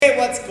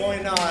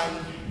going on?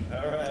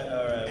 All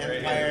right.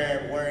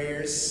 Empire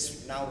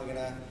Warriors. Now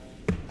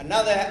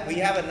we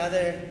have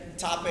another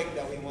topic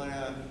that we want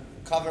to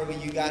cover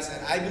with you guys,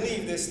 and I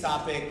believe this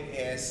topic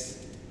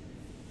is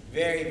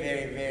very,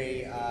 very,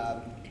 very.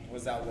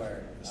 What's that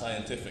word?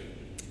 Scientific.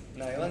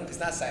 No, it's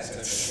not scientific.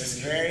 It's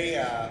very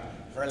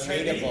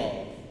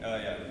relatable. Oh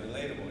yeah,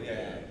 relatable.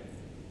 Yeah.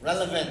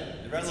 Relevant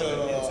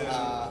Relevant, to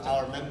yeah,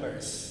 our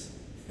members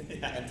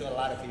Yeah. and to a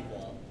lot of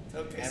people.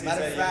 Okay, And so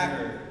matter is of that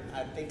fact, your-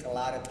 I think a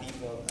lot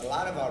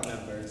of our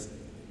members,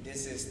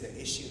 this is the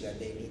issue that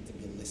they need to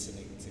be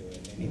listening to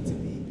and they need to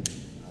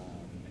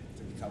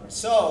be covered.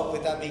 So,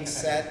 with that being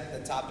said,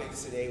 the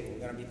topics today we're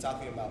going to be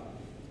talking about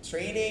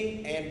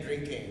training and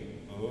drinking.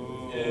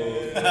 Ooh.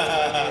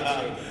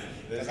 Yeah.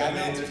 This is 'Cause I gonna be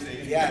know- interesting.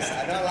 Yes,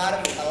 I know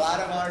a lot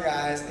of our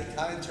guys. They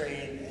come and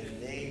train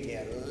and they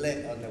get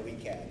lit on the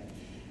weekend.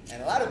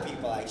 And a lot of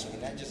people actually,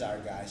 not just our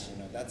guys,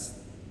 that's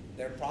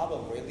their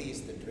problem really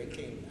is the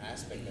drinking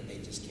aspect that they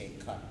just can't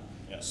cut.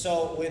 Yeah.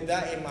 So with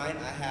that in mind,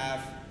 I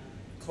have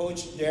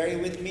Coach Derry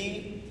with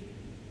me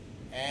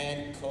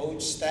and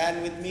Coach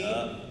Stan with me.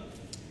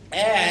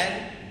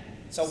 And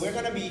so we're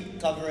gonna be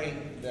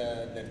covering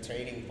the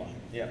training part.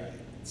 Yeah. Right?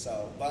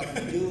 So, but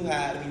we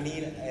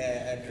need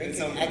a drinking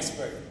Someone.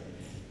 expert.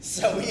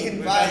 So we got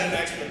invite an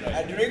expert,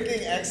 right? a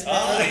drinking expert.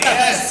 Oh,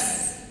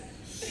 yes.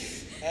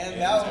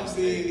 And that will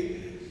be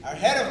our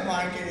head of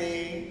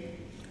marketing,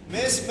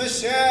 Miss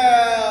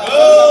Michelle.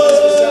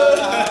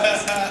 Oh!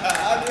 Miss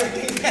Michelle, our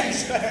drinking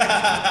expert.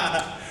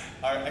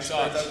 Our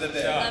expert of the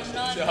day. I'm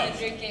not a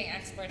drinking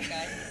expert,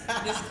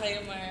 guys.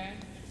 Disclaimer.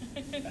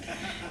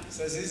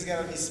 So she's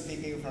gonna be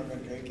speaking from the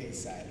drinking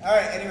side. All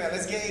right. Anyway,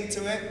 let's get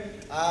into it.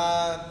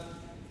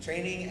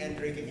 Training and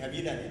drinking. Have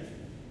you done it?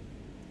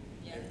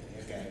 Yeah.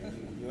 Okay.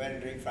 You went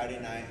and drink Friday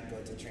night. Go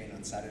to train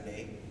on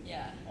Saturday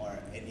Yeah. or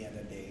any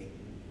other day.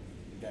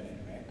 You've done it,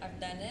 right? I've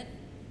done it.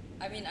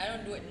 I mean, I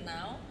don't do it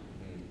now,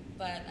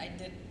 but I've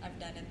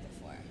done it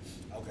before.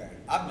 Okay.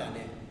 I've done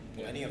it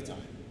plenty of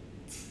time.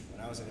 When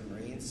I was in the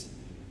Marines,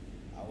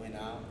 I went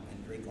out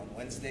and drink on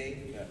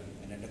Wednesday,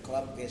 and then the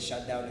club gets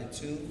shut down at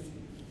 2.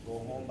 Go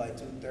home by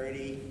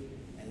 2:30,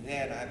 and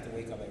then I have to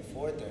wake up at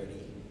 4:30.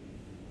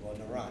 Go on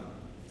the run.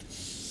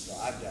 So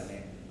I've done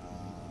it.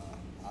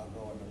 I'll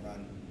go on the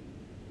run,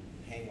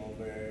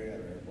 hangover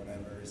or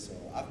whatever. So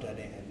I've done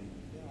it, and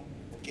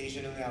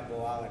occasionally I'll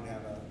go out and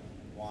have a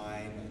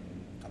wine and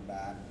come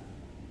back,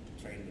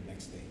 train the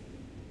next day.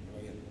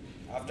 What about you?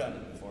 I've done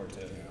it before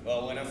too. Yeah.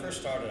 Well, when I first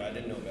started, I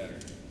didn't know better,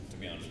 to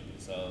be honest with you.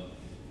 So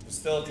I was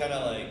still kind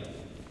of like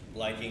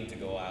liking to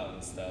go out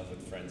and stuff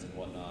with friends and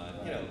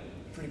whatnot. Right.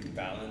 Pretty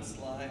balanced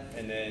life.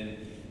 And then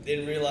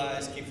didn't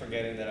realize, keep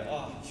forgetting that,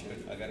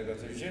 I got to go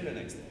to the gym the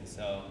next day.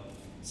 So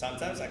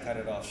sometimes I cut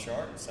it off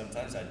short.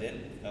 Sometimes I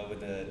didn't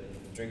with the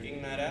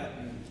drinking night out.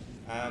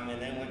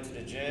 And then went to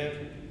the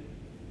gym.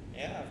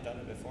 Yeah, I've done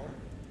it before.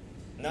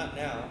 Not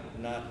now,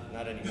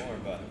 not anymore,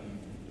 but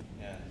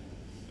yeah,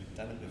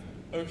 done it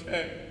before.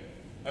 Okay.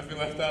 I feel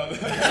left out.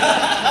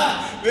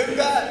 We've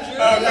got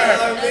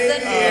Doesn't baby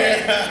drink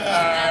here.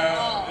 at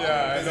all.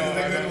 Yeah, This is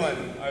a good one.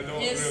 I don't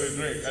really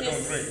drink. I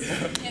don't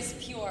drink. He's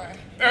pure.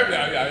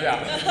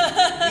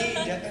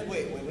 Yeah.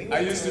 Wait, when we I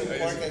went used to to- I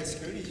Pork used and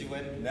Screw, did you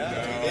went? No, you we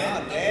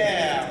didn't? didn't. Oh,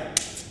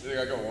 damn.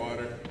 I got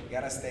water. You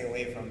gotta stay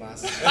away from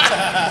us.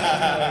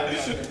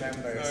 From the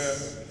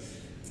members.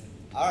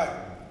 All right.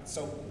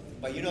 So,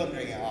 but you don't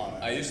drink at all.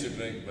 I used to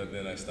drink, but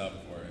then I stopped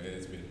for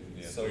it's been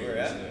Sober, 3 years.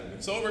 yeah? Yeah.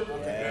 Sober.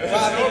 Okay. Yeah.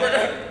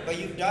 Well, but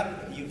you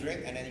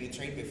drink and then you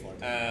train before.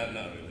 Not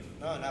really.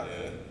 No, not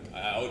really.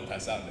 I would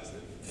pass out. That's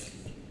it.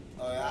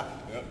 Oh yeah.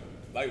 Yep.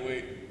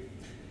 Lightweight.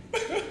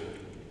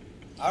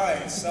 All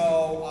right.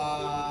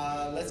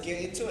 So let's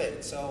get into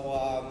it.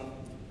 So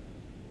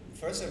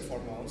first and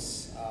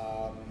foremost,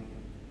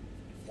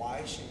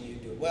 why should you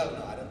do? Well,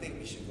 no, I don't think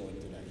we should go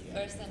into that yet.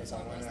 First and 'cause I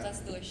foremost, wanna- let's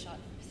do a shot.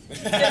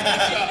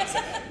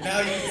 Now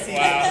you can see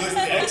Wow. who's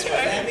the expert.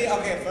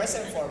 Okay, first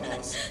and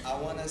foremost, I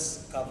want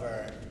us to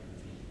cover.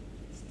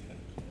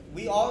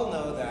 We all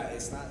know that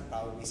it's not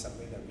probably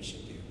something that we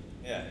should do,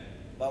 Yeah.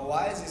 but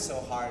why is it so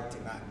hard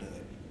to not do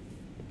it?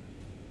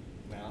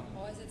 Now,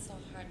 Why is it so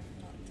hard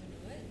not to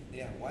do it?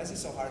 yeah, why is it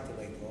so hard to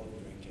let go of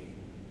drinking?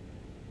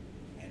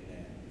 And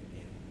then,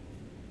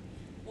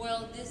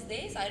 Well, these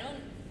days I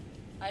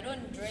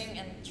don't drink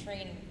and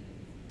train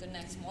the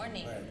next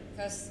morning Right.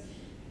 because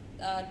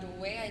the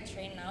way I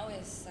train now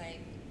is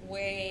like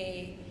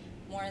way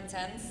more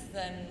intense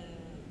than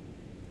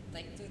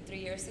like 2-3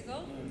 years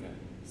ago. Okay.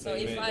 So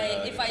you if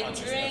made, if the I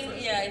conscious drink,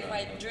 effort yeah, to if not-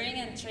 I okay. drink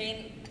and train,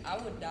 I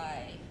would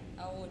die.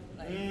 I would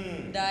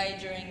Mm. die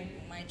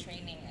during my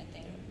training. I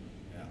think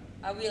yeah.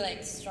 I'll be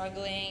like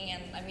struggling,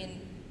 and I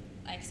mean,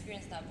 I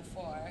experienced that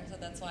before, so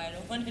that's why I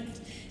don't want to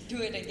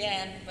do it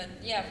again. But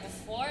yeah,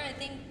 before I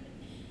think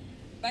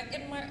back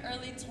in my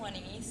early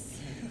 20s,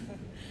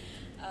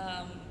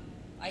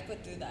 I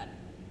could do that.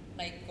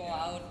 Like go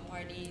out,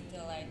 party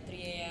till like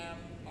 3 a.m.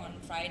 on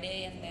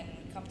Friday and then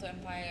come to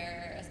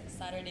Empire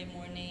Saturday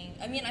morning.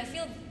 I mean, I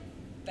feel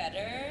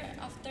better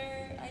after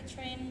I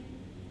train.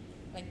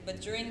 Like,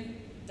 but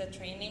during the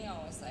training, I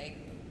was like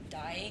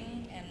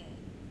dying, and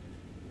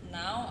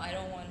now I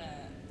don't want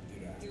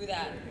to do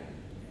that.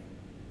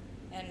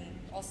 And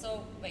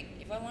also, like,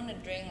 if I want to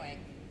drink, like,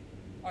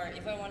 or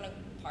if I want to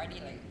party,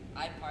 like,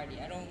 I party.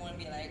 I don't want to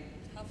be like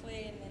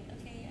halfway and then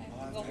okay,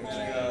 I have to go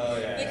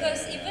home.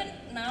 Because even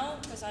now,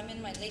 because I'm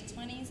in my late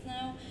 20s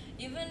now,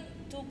 even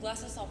 2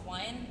 glasses of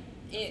wine,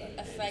 it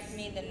affect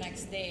me the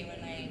next day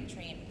when I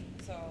train.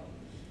 So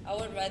I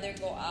would rather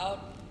go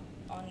out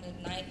on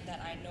the night that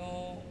I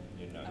know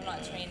I'm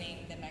not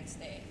training the next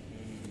day.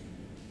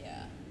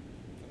 Yeah.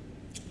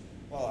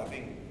 Well, I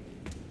think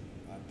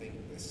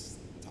this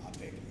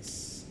topic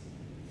is,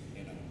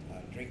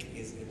 drinking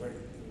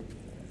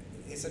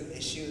it's an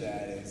issue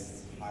that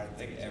is hard. I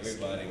think to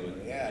everybody just-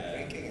 would. Yeah,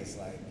 drinking is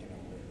like,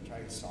 we're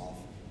trying to solve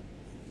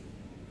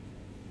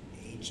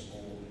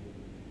age-old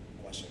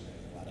question.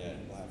 Right? A lot of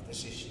people have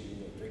this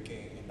issue of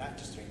drinking, and not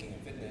just drinking in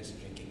fitness,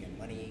 drinking in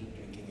money,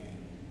 drinking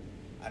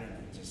in, I don't know,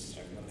 just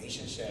a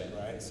relationship,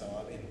 right? So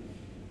I mean,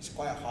 it's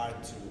quite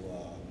hard to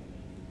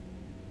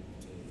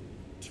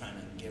try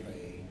to give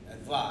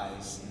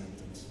advice, in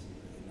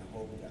the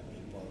hope that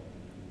people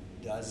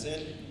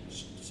doesn't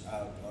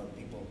or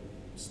people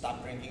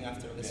stop drinking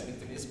after listening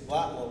to this.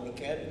 But what we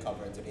can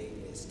cover today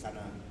is kind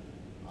of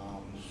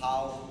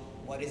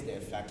what is the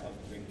effect of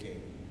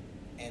drinking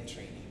and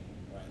training,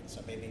 right?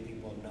 So maybe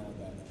people know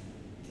that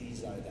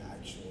these are the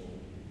actual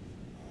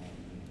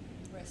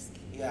Risk.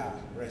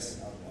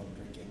 risks of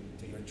drinking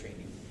to your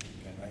training,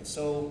 right?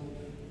 So,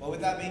 but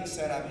with that being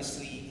said,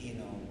 obviously,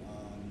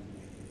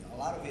 a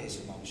lot of it is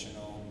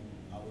emotional.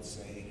 I would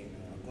say,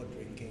 I go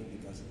drinking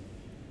because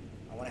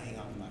I want to hang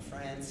out with my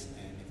friends,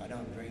 and if I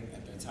don't drink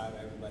at the time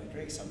everybody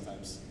drinks,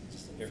 sometimes it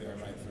just doesn't feel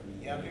right for me.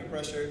 Yeah, peer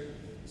pressure.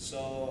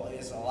 So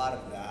there's a lot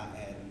of that,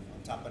 and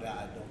on top of that,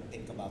 I don't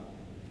think about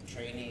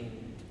training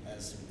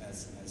as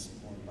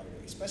more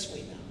priority,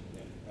 especially now.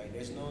 Right?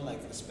 There's no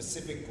like a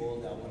specific goal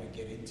that I want to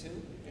get into.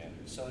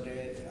 So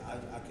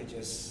I could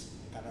just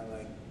kind of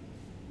like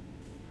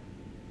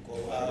go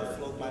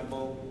float my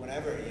boat,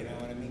 whatever. You know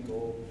what I mean?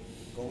 Go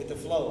with the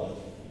flow.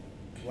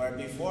 Where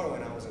before,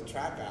 when I was a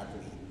track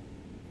athlete,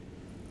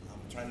 I'm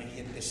trying to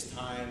hit this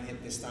time.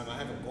 I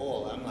have a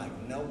goal. I'm like,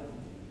 nope.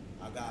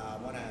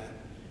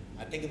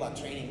 I think about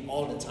training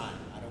all the time.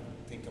 I don't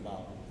think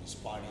about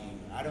just partying.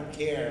 I don't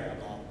care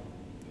about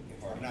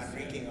if I'm not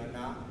drinking or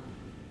not.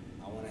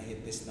 I want to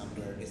hit this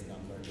number the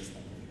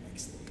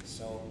next day.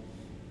 So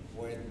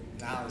where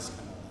now it's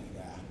kind of like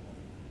that.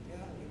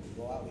 Yeah,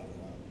 we go out.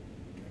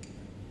 Drink.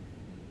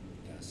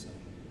 Yeah, so.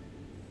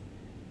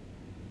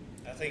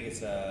 I think it's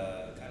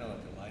kind of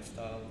like a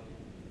lifestyle,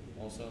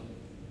 also.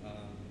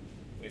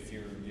 If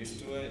you're used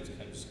to it, it's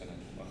kind of just kind of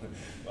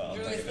well.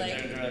 Drew is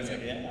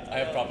like- I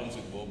have problems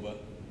with boba.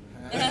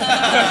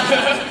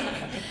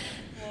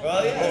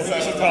 Well, yeah. Boba so-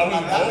 has a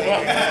problem with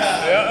boba.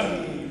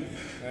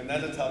 Yeah.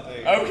 Another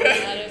topic.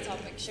 Okay. Another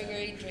topic,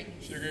 sugary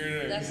drinks. Sugary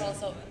drinks. That's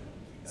also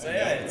So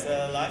yeah, it's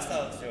a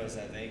lifestyle choice,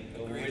 I think.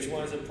 Which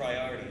ones are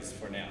priorities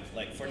for now?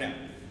 Like for now,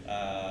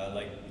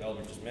 like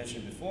Albert just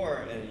mentioned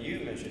before, and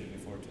you mentioned it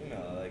before too,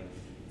 Mel. Like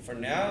for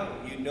now,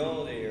 you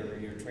know that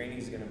your training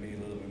is going to be a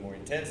little bit more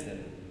intense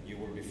than you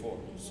were before.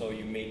 So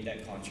you made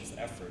that conscious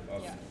effort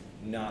of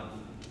not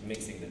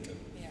mixing the two.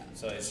 Yeah.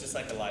 So it's just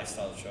like a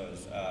lifestyle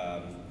choice.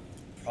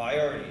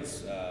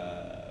 Priorities.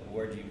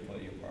 Where do you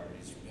put your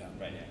priorities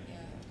right now?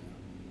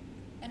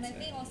 Yeah. And I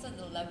think also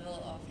the level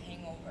of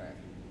hangover.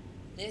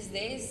 These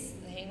days,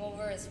 the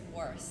hangover is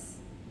worse.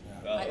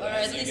 Well, Like, or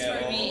as at you least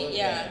get for me, older,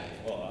 yeah.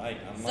 Well,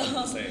 I'm So-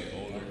 not saying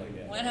older like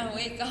that. When I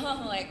wake up,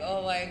 I'm like,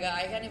 oh my god,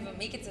 I can't even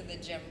make it to the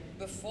gym.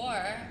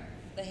 Before,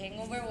 the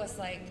hangover was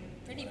like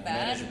pretty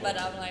bad, Manageable. but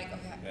I'm like,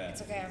 okay, Yeah.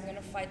 it's okay, I'm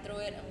gonna fight through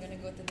it, I'm gonna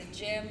go to the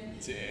gym.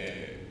 Yeah.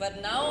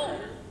 But now,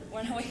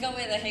 when I wake up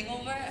with a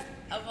hangover,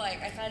 I'm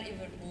like, I can't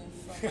even move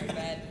from my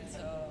bed,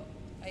 so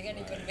I can't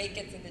even make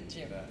it to the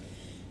gym.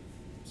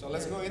 So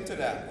let's go into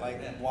that.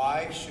 Like,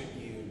 why should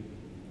you?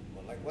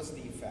 What's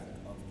the effect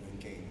of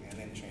drinking and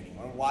then training,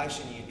 or why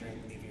shouldn't you drink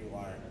if you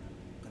are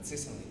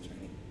consistently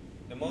training?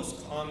 The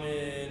most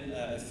common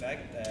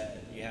effect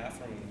that you have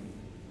from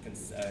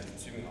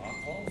consuming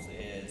alcohols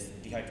is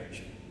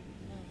dehydration.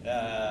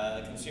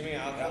 Consuming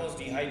alcohols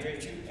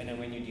dehydrate you, and then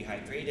when you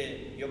dehydrate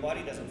it, your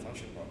body doesn't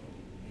function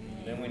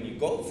properly. Then when you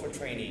go for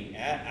training,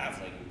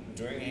 like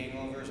during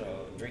hangovers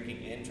or drinking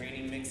and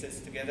training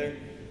mixes together,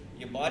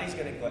 your body's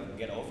gonna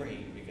get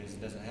overheat because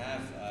it doesn't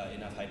have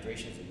enough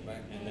hydration in it.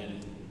 Right. And then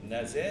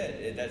that's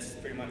it. That's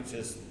pretty much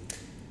just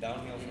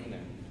downhill from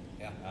there.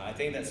 Yeah. I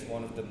think that's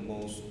one of the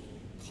most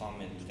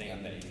common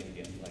thing that you can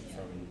get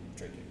from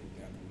drinking.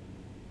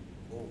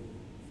 Yeah. Oh.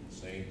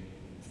 Same.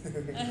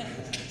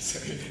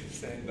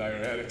 Same.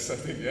 Diuretics, I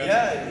think.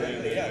 Yeah,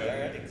 exactly. Yeah,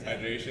 diuretics. Yeah.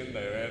 Hydration,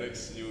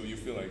 diuretics. You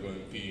feel like going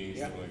pee,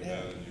 Yeah. stuff like Yeah.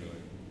 that, and you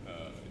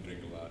you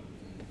drink a lot.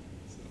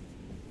 So.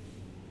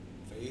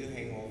 For you,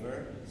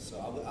 hangover.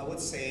 So I would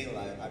say,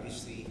 like,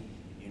 obviously,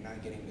 you're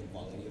not getting the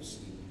quality of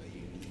sleep that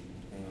you need.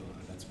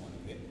 That's one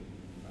of it.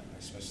 Right?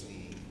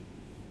 Especially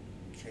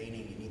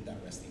training, you need that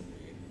resting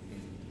period.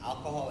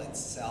 Alcohol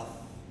itself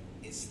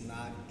is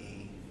not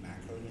a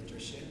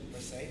macronutrition per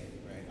se,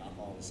 right?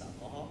 Alcohol is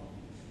alcohol,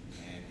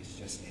 and it's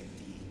just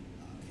empty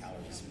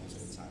calories most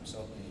of the time.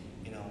 So,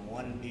 you know,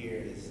 one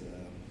beer is,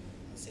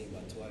 let's say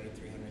about 200,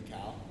 300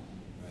 cal,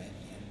 right?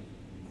 And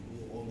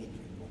who only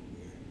drink one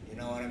beer? You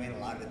know what I mean? A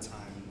lot of the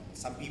time,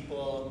 some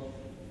people,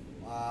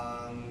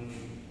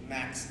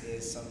 max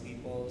is some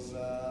people's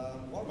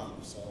warm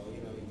up. So,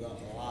 you know, you got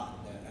a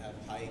lot that have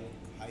high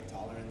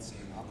tolerance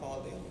in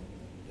alcohol.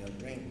 They'll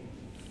drink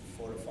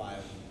 4 to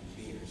 5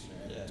 beers.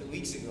 Right? Yeah. 2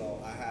 weeks ago,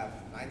 I have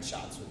 9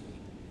 shots with me.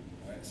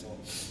 Right? So,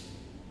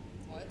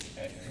 What?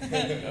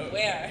 Oh.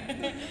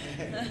 Where?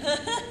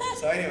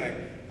 so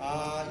anyway,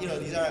 you know,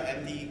 these are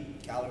empty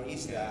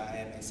calories that,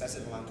 and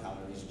excessive amount of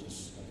calories are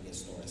just going to get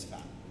stored as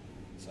fat.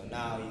 So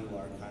now you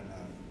are kind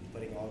of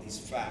putting all these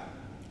fat.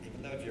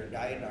 Even though if you're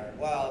dieting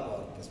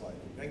well, guess what? If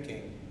you're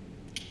drinking,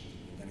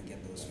 you're going to get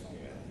those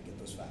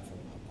fat from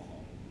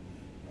alcohol,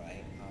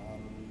 right?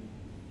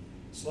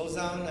 Slows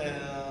down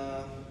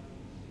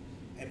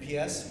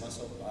MPS,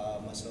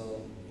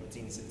 muscle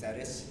protein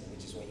synthesis,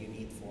 which is what you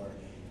need for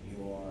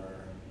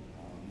your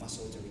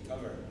muscle to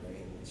recover,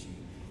 right? Once you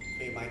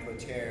create micro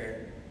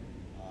tear,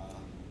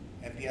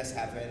 MPS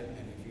happen,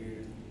 and if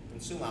you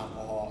consume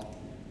alcohol,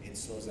 it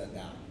slows that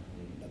down.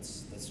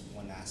 That's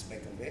one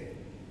aspect of it.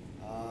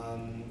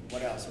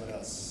 What else?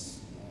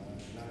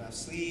 Not enough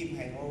sleep,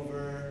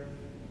 hangover.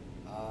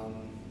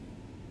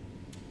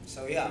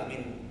 So yeah, I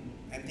mean,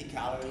 empty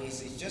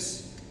calories. It's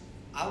just,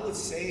 I would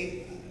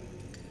say,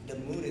 the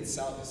mood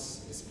itself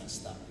is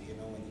messed up. You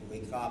know, when you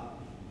wake up,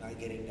 not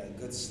getting that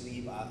good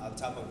sleep, on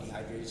top of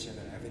dehydration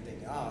and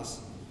everything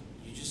else,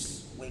 you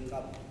just wake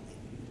up.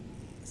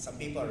 Some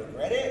people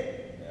regret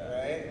it,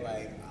 right?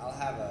 Like, I'll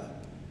have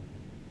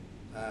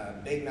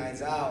a big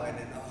nights out and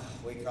then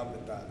wake up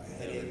with that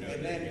headache,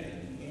 and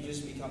then you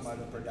just become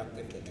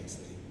unproductive the next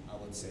day, I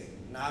would say.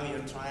 Now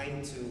you're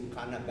trying to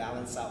kind of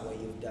balance out what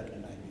you've done the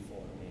night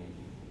before.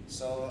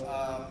 So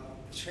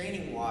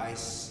training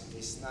wise,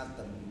 it's not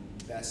the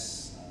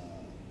best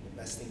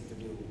thing to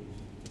do,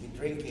 to be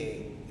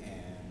drinking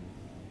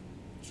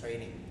and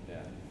training. Yeah.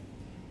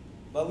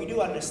 But we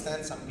do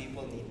understand some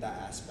people need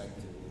that aspect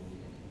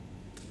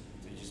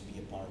to just be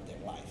a part of their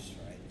lives,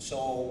 right?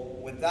 So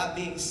with that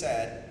being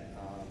said,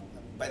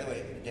 by the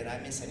way, did I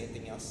miss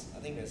anything else? I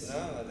think there's.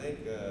 No, I think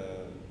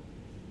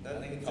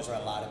we cover a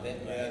lot of it,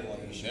 right? Yeah.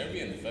 What you should There be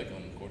do. an effect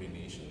on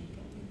coordination.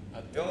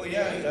 Oh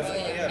yeah,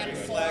 definitely. Yeah, And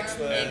reflex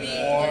form, with maybe.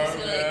 Form,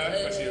 Like, yeah,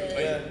 especially if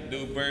yeah. like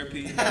do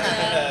burpee.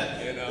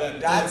 Yeah. You know.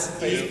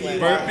 That's easy.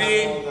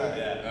 Burpee.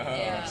 Yeah. Uh-huh.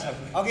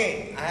 Yeah.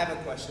 Okay, I have a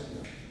question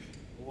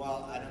though.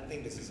 Well, I don't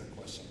think this is a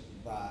question,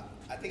 but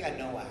I think I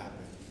know what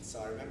happened.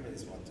 So I remember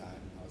this one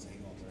time I was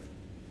hangover,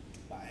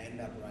 but I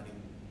ended up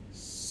running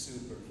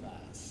super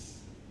fast.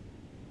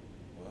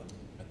 What?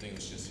 I think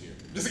it's just here.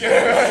 Just kidding.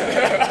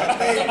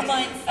 Some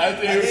mindset. I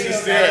think it was just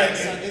So there.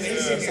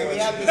 so we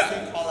have this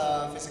thing called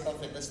a physical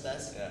fitness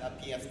test, Yeah. a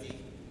PFT,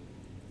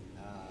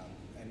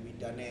 and we've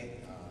done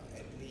it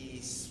at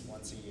least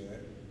once a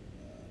year.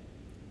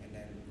 And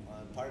then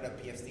part of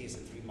the PFT is a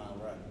 3-mile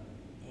run.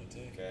 Oh,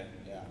 dang. Okay.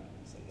 Yeah.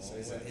 It's a So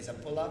long way. it's a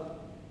pull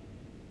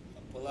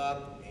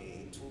up,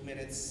 a 2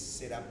 minutes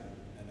sit up,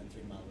 and a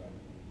 3-mile run.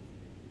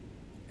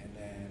 And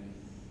then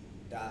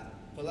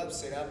that pull up,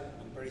 sit up,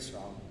 I'm pretty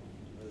strong.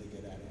 I'm really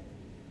good at it.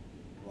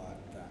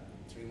 But that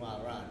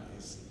 3-mile run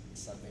is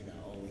something that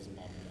I always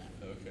bump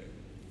at. Okay.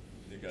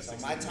 You got So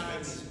 16 my time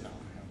minutes. is, no,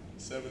 hell no.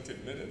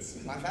 17 minutes.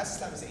 My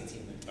fastest time is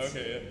 18 minutes.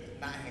 Okay,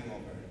 Not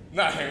hangover.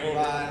 yeah. Not hangover.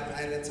 But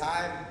at the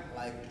time,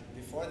 like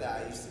before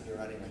that, I used to be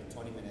running like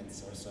 20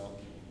 minutes or so.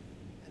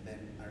 And then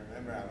I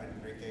remember I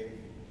went drinking.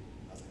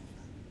 I was like,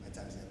 my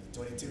time's like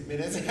 22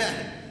 minutes.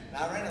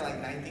 Now I'm running like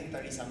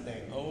 19:30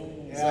 something. Oh.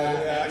 Yeah, So,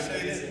 yeah,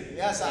 actually, actually,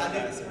 yeah. So I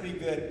did pretty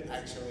good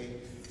actually.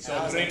 So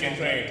And I was drink and like,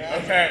 train. yeah.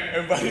 Okay,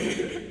 everybody.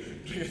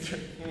 Drink and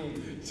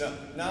train. So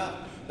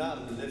not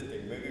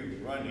lifting, maybe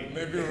running.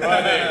 Maybe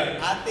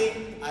running. I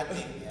think, I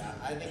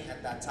think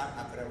at that time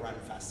I could have run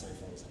faster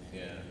if I was an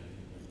Yeah.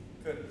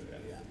 Good.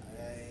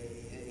 Yeah,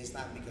 it's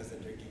not because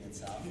of drinking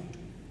itself,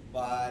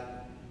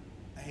 but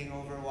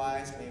hangover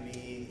wise,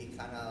 maybe it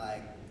kind of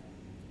like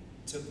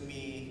took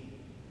me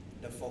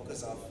the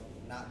focus of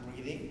not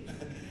breathing,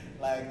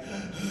 like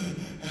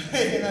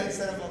you know,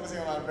 instead of focusing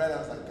on my breath, I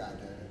was like, God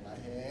damn it, my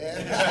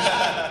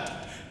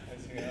head.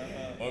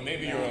 Or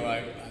maybe you were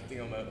like, I think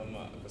I'm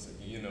because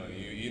you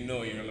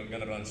know you're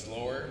gonna run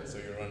slower, so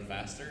you run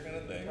faster, kind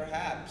of thing.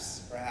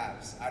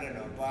 Perhaps, I don't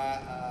know,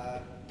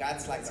 but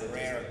that's like a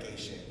rare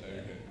occasion.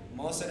 Okay.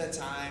 Most of the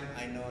time,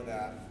 I know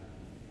that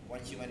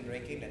once you went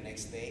drinking, the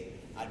next day,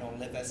 I don't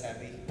lift as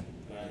heavy,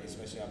 right?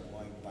 Especially I'm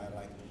going by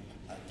like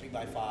a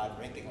 3x5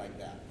 or anything like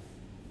that.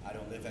 I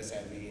don't lift as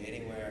heavy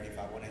anywhere. If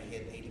I want to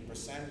hit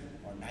 80%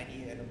 or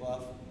 90 and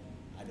above,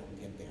 I don't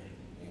get there,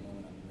 you know,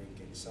 when I'm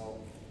drinking. So,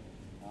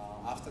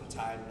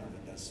 oftentimes, no,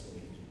 it does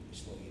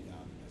slow you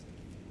down.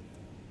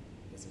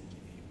 It doesn't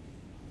give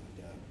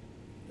you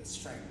the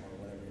strength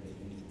or whatever that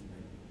you need.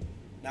 Right?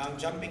 Now, I'm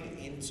jumping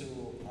into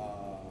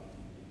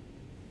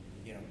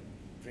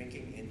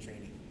drinking and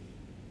training.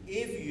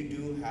 If you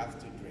do have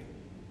to drink,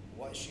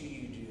 what should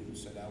you do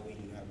so that way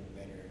you have a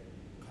better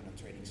kind of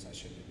training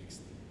session the next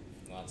day?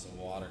 Lots of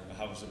water.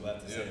 I was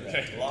about to say Yeah.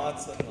 that.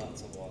 Lots and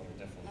lots of water, I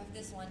definitely. have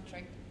this one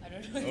trick. I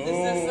don't know if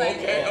Oh, this is like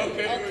okay.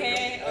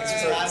 or This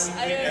is why we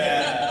I don't know.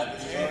 Yeah,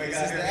 this is what we This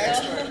got is the here.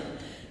 expert.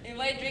 If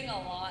I drink a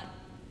lot,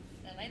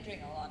 and I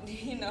drink a lot,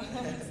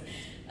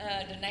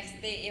 the next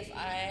day if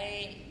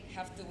I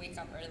have to wake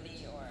up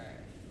early or,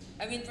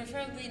 I mean,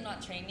 preferably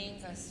not training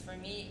because for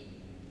me,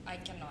 I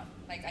cannot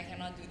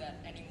do that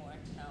anymore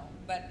now.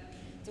 But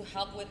to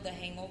help with the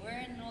hangover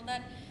and all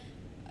that,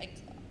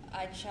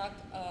 I chug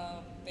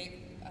a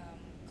big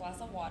glass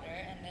of water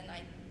and then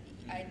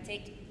I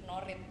take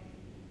Norit,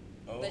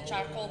 the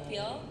charcoal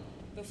pill,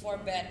 before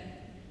bed.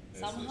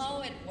 Yes,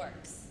 Somehow yes, it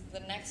works. The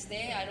next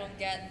day I don't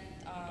get.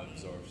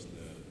 Absorbs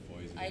the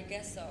poison. I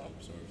guess so.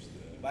 Absorbs the.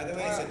 By the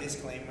way, it's a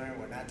disclaimer.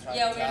 We're not trying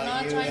Yeah, to we're tell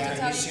not you trying that to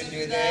tell you you should to do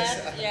do this.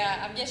 that.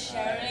 Yeah, I'm just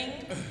sharing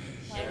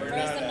my We're not,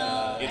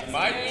 personal it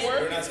might experience.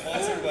 work. We're not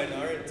sponsored by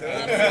Naruto.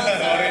 Not Not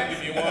sponsored.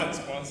 if you want,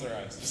 sponsor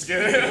us. Just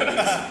kidding.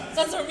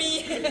 Sponsor me.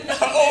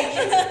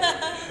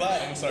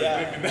 But I'm sorry, yeah,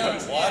 drinking now.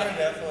 water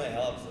definitely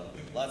helps though.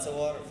 Lots of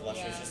water, flush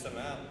your Yeah. system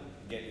out,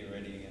 get you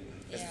ready again.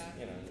 Just, Yeah.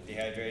 you know,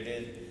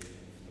 dehydrated,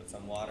 put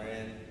some water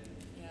in.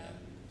 Yeah.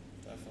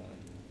 Definitely.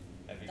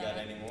 Have you got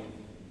That- any more?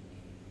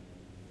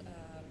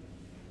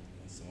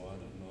 So I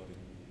don't know.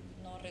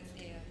 Norit,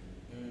 yeah.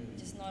 Mm.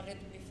 Just Norit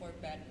before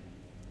bed.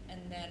 And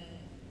then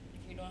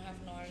if you don't have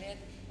Norit,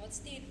 what's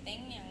the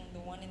thing? The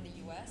one in the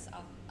US?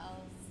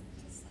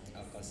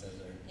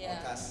 Alka-Seltzer.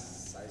 Yeah.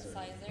 Alka-Seltzer.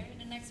 Sizer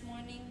the next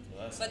morning.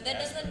 Well, that's But that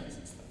aspirin doesn't.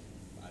 and stuff.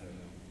 I don't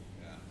know.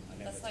 Yeah. I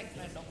never That's like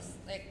took it. redox.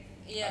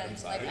 Yeah,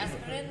 Adam's like apple.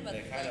 aspirin, but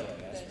They're kind of like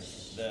the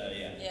aspirin.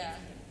 Yeah. yeah,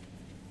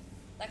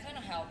 that kind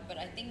of helped. But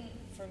I think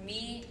for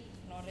me,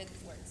 Norit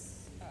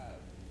works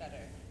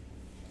better.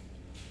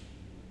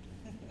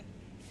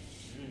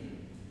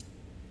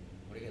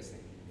 What do you guys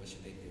think? What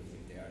should they do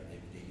if they do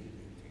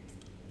drink?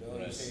 Don't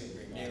Rest. say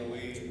bring Yeah, all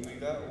we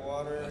got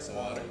water. Lots of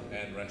water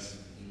and rest.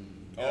 Mm.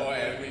 Oh,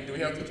 and do we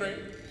have to train?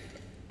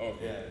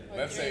 Okay. Yeah.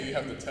 Let's say you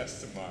have to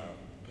test tomorrow.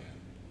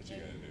 What you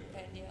gonna do?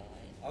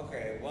 Pedialyte.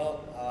 Okay,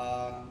 well,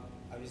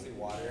 obviously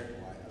water.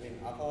 I mean,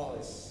 alcohol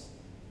is,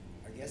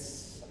 I guess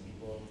some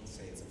people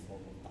say it's a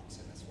form of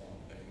toxin as well.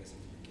 I guess if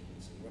you can,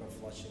 so you want to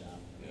flush it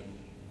out. Yeah.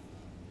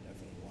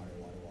 Definitely water.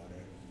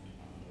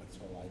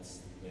 Electrolytes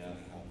Yeah.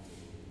 definitely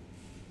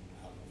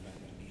help prevent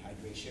that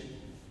dehydration.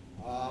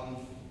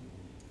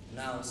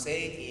 Now,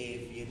 say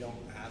if you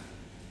don't have,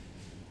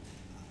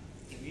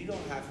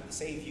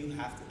 say if you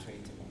have to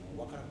train tomorrow,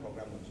 what kind of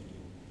program would you do?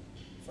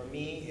 For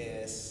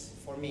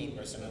me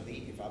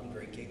personally, if I'm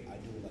drinking, I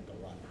do like a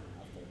run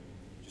after,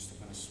 just to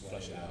kind of sweat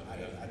Flush it it out. out,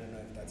 yeah. I don't know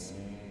if that's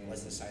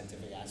what's the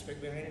scientific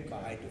aspect behind it,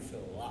 but I do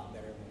feel a lot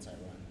better once I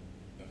run.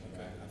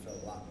 Okay. I feel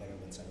a lot better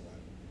once I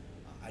run.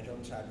 I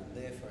don't try to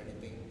lift or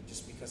anything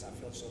just because I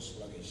feel so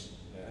sluggish.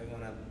 Yeah. I don't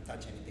want to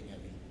touch anything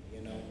heavy,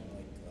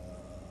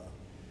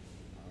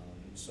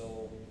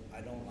 so I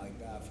don't like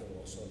that. I feel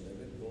also a little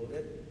bit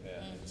bloated.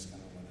 Yeah. I just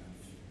kind of want to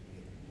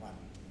run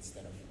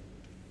instead of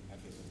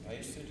heavy lifting. I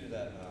used to do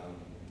that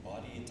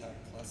body attack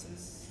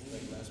classes,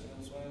 like last meal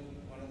was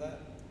one of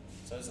that.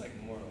 So it's like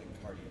more like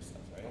cardio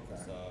stuff, right?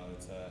 Okay. So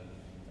it's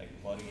like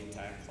body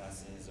attack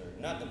classes, or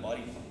not the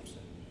body pumps,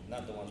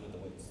 not the ones with the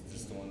weights,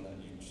 just the one that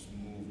you just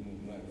move.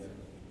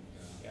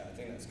 Yeah, I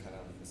think that's kind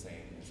of the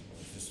same. I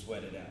suppose. Just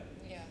sweat it out.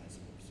 Yeah. I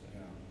suppose.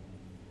 Yeah.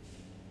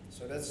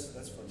 So that's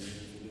for me.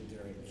 If you do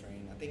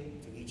train, I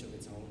think to each of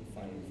its own.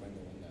 Find the one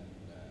that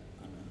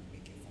kind of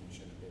make you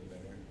function a bit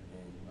better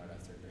right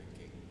after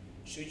drinking.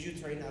 Should you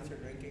train after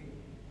drinking?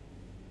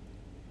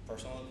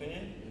 Personal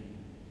opinion?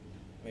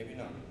 Maybe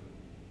not.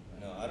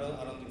 No, I don't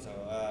think so.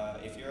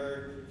 If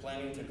you're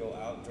planning to go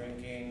out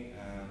drinking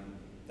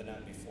the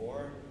night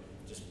before,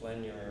 just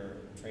plan your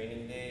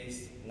training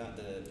days, not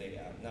the day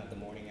out, not the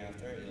morning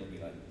after. It'll be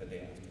like the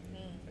day after,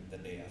 like the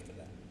day after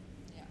that.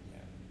 Yeah. Yeah.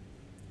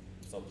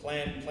 So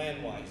plan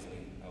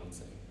wisely. I would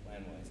say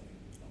plan wisely.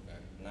 Okay.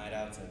 Night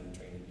outs and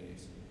training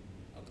days.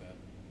 Okay.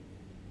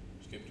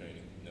 Skip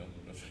training. No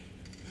training.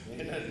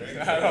 You don't drink.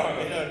 I don't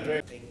know. You don't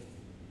drink. I think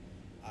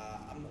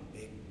I'm a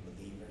big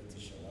believer to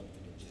show up to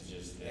the gym.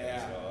 Just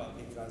show up.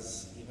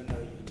 Because even though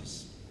you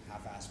just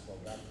half-ass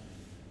program,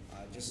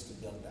 just to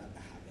build that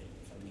habit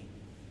for me.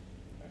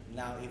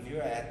 Now, if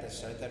you're at a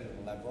certain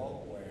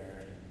level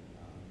where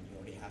you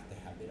already have the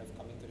habit of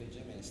coming to the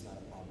gym and it's not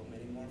a problem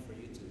anymore for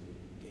you to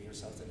get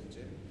yourself to the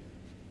gym,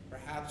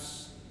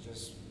 perhaps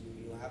just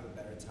you'll have a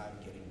better time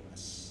getting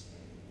rest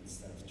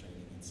instead of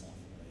training itself,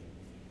 right?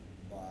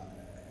 But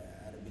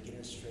at a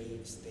beginner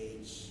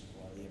stage,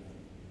 well,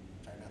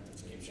 try not to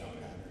take Keep that showing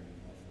up. pattern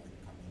of like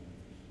coming in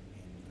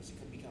because it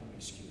could become an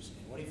excuse.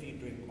 And what if you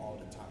drink all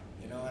the time?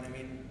 You know what I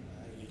mean?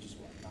 You just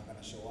not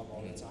gonna show up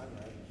all the time,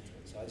 right?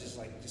 So I just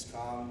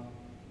calm.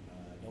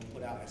 Don't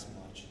put out as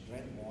much.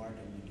 Drink more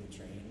than you do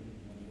train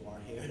when you are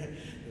here.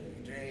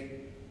 Drink,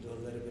 do a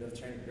little bit of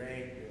training,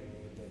 drink, do a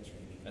little bit of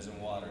training. As in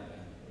water.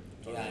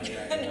 Yeah,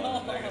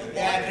 No.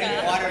 yeah,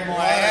 drink water more.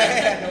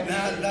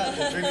 Not the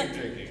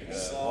drinking.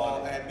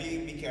 So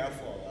be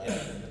careful, Yeah.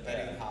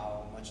 depending how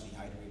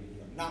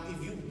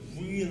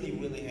really,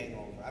 really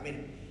hangover, I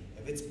mean,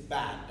 if it's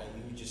bad that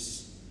you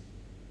just,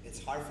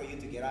 it's hard for you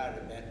to get out of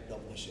the bed,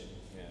 don't push it.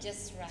 Yeah.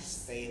 Just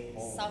rest. Stay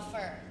home.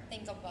 Suffer.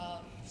 Think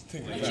about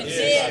Think what about you it.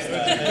 did.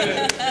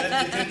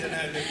 That you did the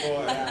night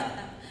before.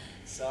 Yeah.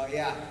 So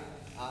yeah,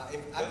 if,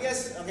 I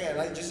guess okay.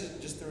 Like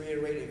just to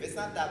reiterate, if it's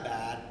not that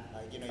bad,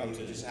 like you Come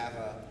to just have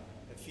a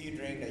few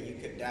drink that you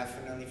could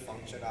definitely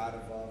function out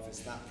of.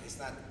 It's not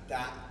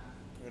that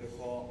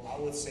critical. I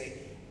would say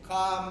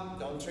come.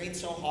 Don't train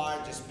so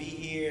hard. Just be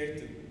here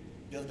to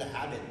build the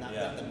habit, not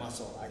Yeah. build the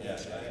muscle. I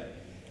guess Yeah, right. yeah.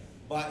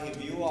 But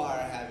if you are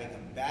having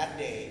a bad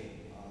day,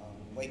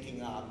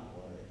 waking up,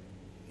 or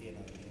you're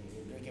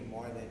drinking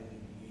more than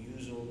you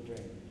usually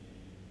drink,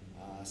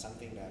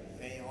 something that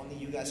only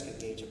you guys could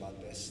gauge about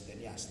this, then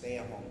yeah, stay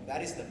at home.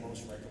 That is the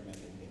most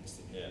recommended things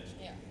to do. Yeah.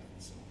 Yeah.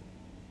 So,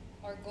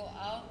 Or go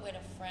out with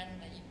a friend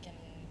that you can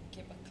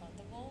keep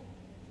accountable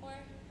for.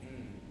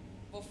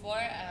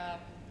 Before,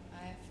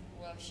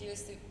 she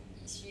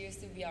used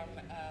to be our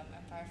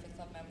Empire Fit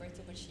Club member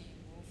too, but she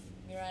moved.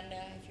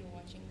 Miranda, if you're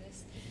watching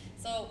this,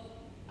 so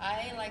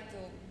I like to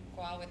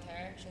go out with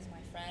her. She's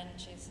my friend.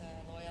 She's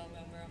a loyal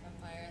member of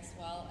Empire as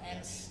well. And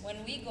Yes.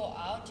 when we go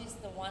out, she's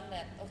the one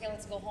that okay,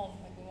 let's go home.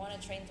 Like we want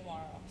to train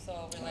tomorrow,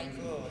 so we're like,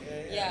 Cool.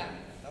 Yeah. yeah.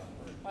 That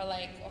works. or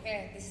like,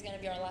 okay, this is gonna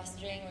be our last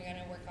drink. We're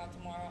gonna work out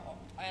tomorrow.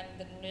 And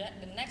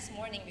the next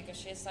morning, because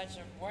she's such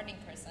a morning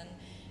person,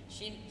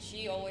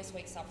 she always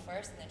wakes up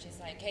first, and then she's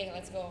like, hey,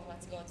 let's go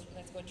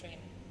train.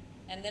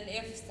 And then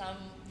if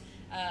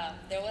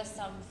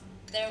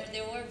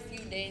there were a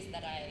few days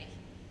that I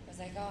was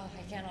like, oh,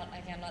 I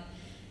cannot.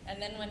 And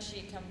then when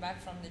she come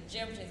back from the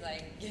gym, she's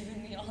like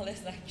giving me all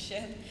this like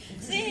shit.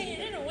 See, you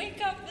didn't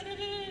wake up. Da, da, da,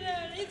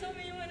 da, da. You told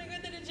me you want to go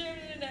to the gym.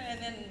 Da, da, da. And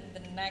then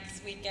the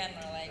next weekend,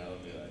 or like, That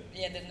would be like.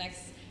 yeah, the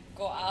next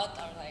go out,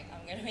 I was like,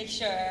 I'm gonna make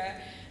sure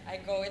I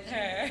go with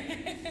her.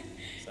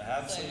 So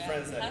have So, some yeah,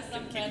 friends that have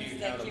some can friends keep you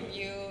that accountable. keep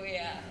you,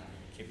 yeah.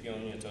 Keep you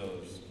on your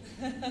toes.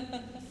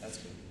 That's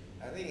good.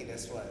 I think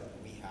that's what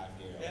we have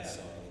here. Yeah.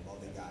 Also, all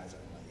the guys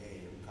are like,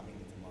 hey, you're coming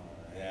tomorrow,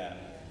 right? Yeah.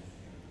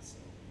 So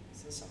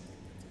it's something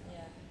to do.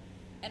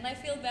 Yeah, and I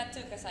feel bad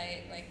too, cause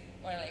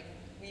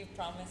we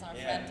promise our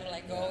Yeah, friend to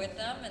like go yeah. with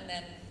them, and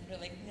then we're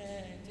like, nah,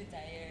 I'm too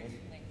tired.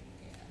 Like,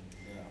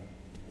 Yeah,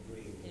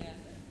 agree. yeah.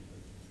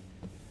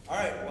 All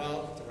right.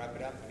 Well, to wrap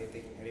it up,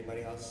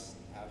 anybody else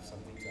have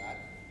something to add?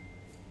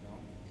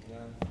 No.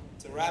 Yeah.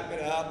 To wrap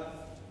it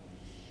up,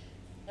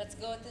 Let's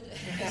go to the.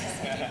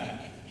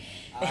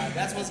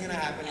 that's what's gonna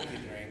happen if you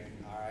drink.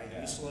 All right.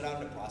 Yeah. You slow down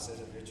the process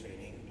of your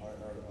training, or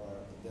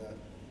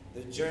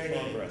the journey.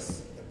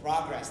 Progress. The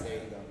progress. There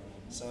you go.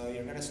 So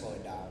you're gonna slow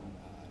it down.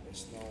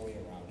 There's no way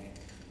around it.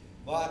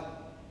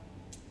 But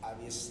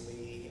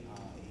obviously,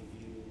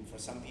 for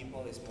some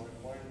people, it's more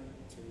important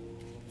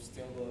to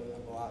still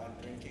go out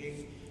and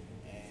drinking.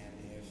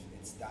 And if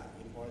it's that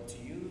important to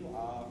you,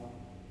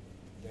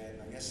 then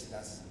I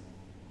guess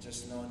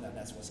just know that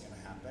that's what's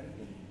gonna happen.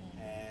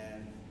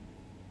 And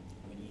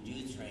when you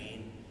do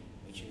train,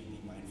 make sure you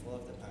be mindful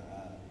of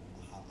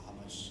how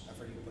much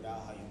effort you put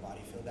out, how your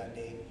body feel that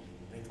day.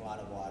 Drink a lot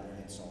of water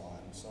and so on.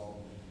 So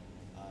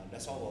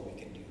that's all what we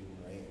can do,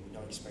 right? We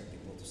don't expect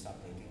people to stop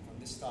drinking from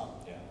this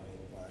stop, Yeah.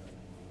 right?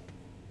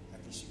 But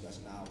at least you guys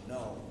now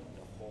know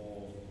the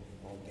whole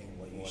thing,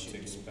 what you What should to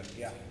do. expect.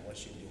 Yeah, what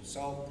you do.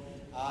 So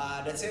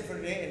that's it for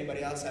today.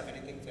 Anybody else have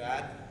anything to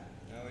add?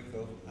 There we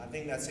go. I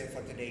think that's it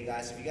for today,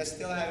 guys. If you guys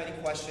still have any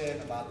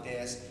question about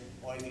this,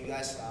 or if you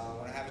guys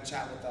want to have a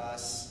chat with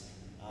us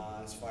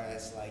as far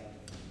as like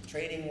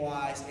training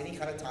wise, any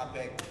kind of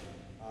topic,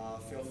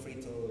 feel free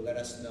to let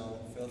us know.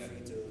 Feel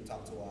free to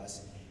talk to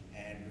us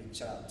and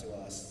reach out to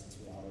us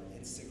to our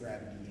Instagram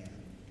DM.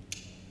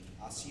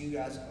 I'll see you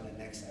guys on the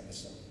next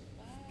episode.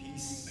 Bye.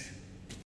 Peace.